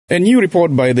A new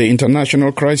report by the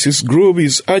International Crisis Group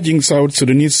is urging South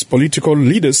Sudanese political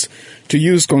leaders to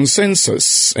use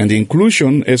consensus and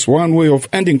inclusion as one way of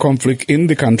ending conflict in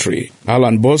the country.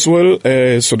 Alan Boswell,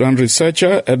 a Sudan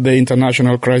researcher at the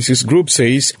International Crisis Group,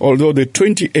 says although the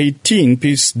 2018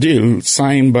 peace deal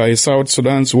signed by South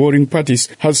Sudan's warring parties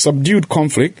has subdued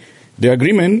conflict, the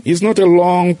agreement is not a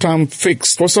long-term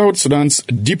fix for South Sudan's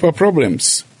deeper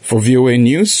problems. For VOA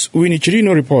News, Winnie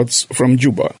Chirino reports from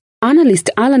Juba. Analyst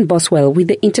Alan Boswell with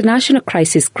the International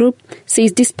Crisis Group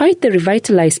says despite the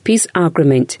revitalized peace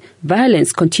agreement,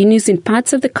 violence continues in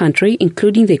parts of the country,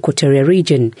 including the Equatorial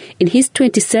region. In his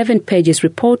 27 pages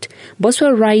report,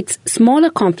 Boswell writes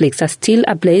smaller conflicts are still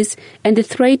ablaze and the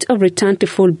threat of return to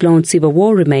full-blown civil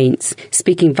war remains.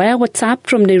 Speaking via WhatsApp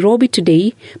from Nairobi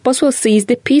today, Boswell says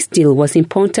the peace deal was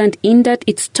important in that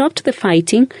it stopped the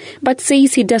fighting, but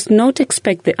says he does not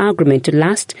expect the agreement to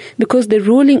last because the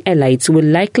ruling elites will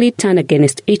likely turn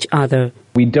against each other.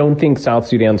 We don't think South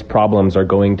Sudan's problems are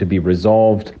going to be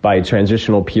resolved by a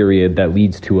transitional period that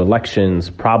leads to elections,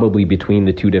 probably between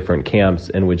the two different camps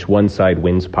in which one side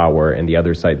wins power and the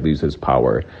other side loses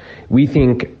power. We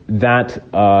think that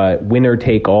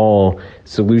winner-take-all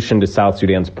solution to South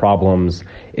Sudan's problems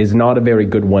is not a very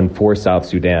good one for South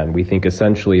Sudan. We think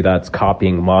essentially that's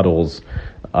copying models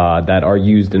that are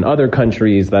used in other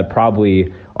countries that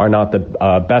probably are not the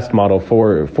best model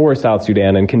for South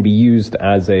Sudan and can be used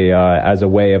as a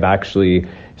way of actually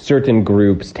certain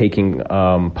groups taking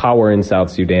power in South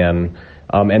Sudan.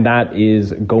 And that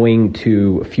is going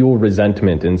to fuel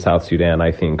resentment in South Sudan,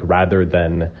 I think, rather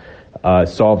than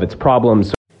solve its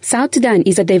problems. South Sudan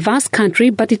is a diverse country,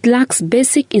 but it lacks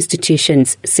basic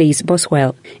institutions, says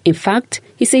Boswell. In fact,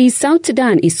 he says South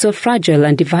Sudan is so fragile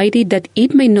and divided that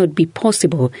it may not be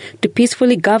possible to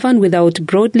peacefully govern without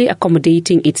broadly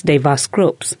accommodating its diverse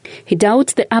groups. He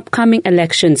doubts the upcoming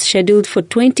elections scheduled for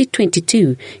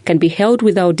 2022 can be held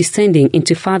without descending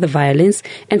into further violence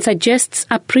and suggests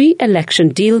a pre-election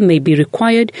deal may be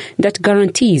required that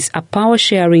guarantees a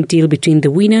power-sharing deal between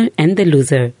the winner and the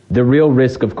loser. The real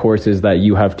risk, of course, is that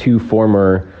you have two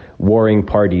former warring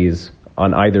parties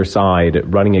on either side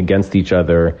running against each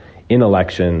other in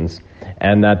elections,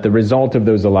 and that the result of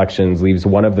those elections leaves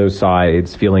one of those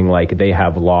sides feeling like they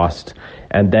have lost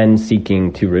and then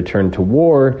seeking to return to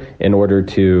war in order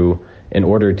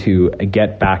to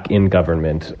get back in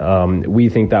government. We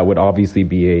think that would obviously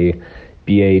be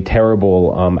a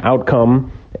terrible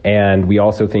outcome, and we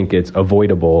also think it's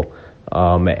avoidable,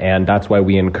 and that's why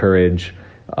we encourage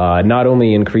not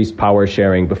only increased power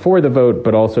sharing before the vote,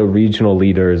 but also regional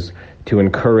leaders to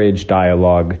encourage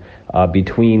dialogue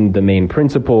between the main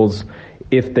principals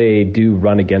if they do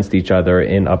run against each other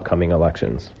in upcoming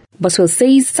elections. Boswell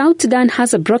says South Sudan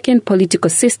has a broken political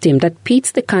system that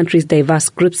pits the country's diverse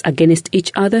groups against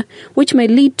each other, which may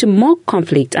lead to more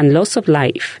conflict and loss of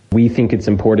life. We think it's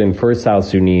important for South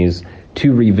Sudanese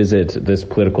to revisit this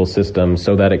political system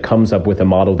so that it comes up with a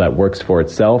model that works for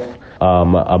itself,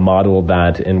 a model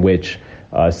that in which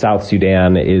South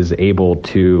Sudan is able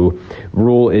to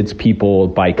rule its people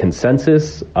by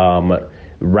consensus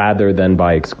rather than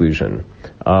by exclusion.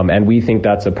 And we think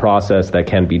that's a process that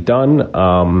can be done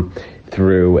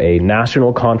through a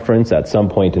national conference at some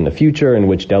point in the future in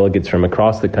which delegates from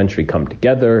across the country come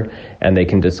together and they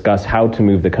can discuss how to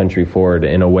move the country forward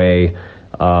in a way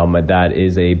that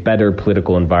is a better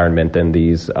political environment than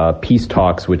these peace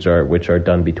talks which are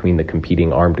done between the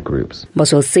competing armed groups.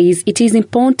 Boswell says it is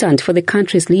important for the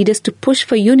country's leaders to push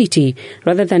for unity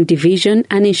rather than division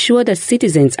and ensure that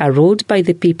citizens are ruled by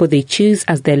the people they choose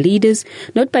as their leaders,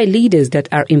 not by leaders that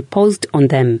are imposed on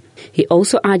them. He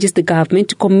also urges the government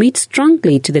to commit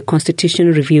strongly to the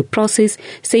constitutional review process,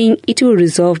 saying it will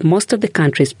resolve most of the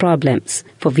country's problems.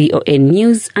 For VOA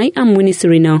News, I am Winnie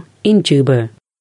Chirino in Juba.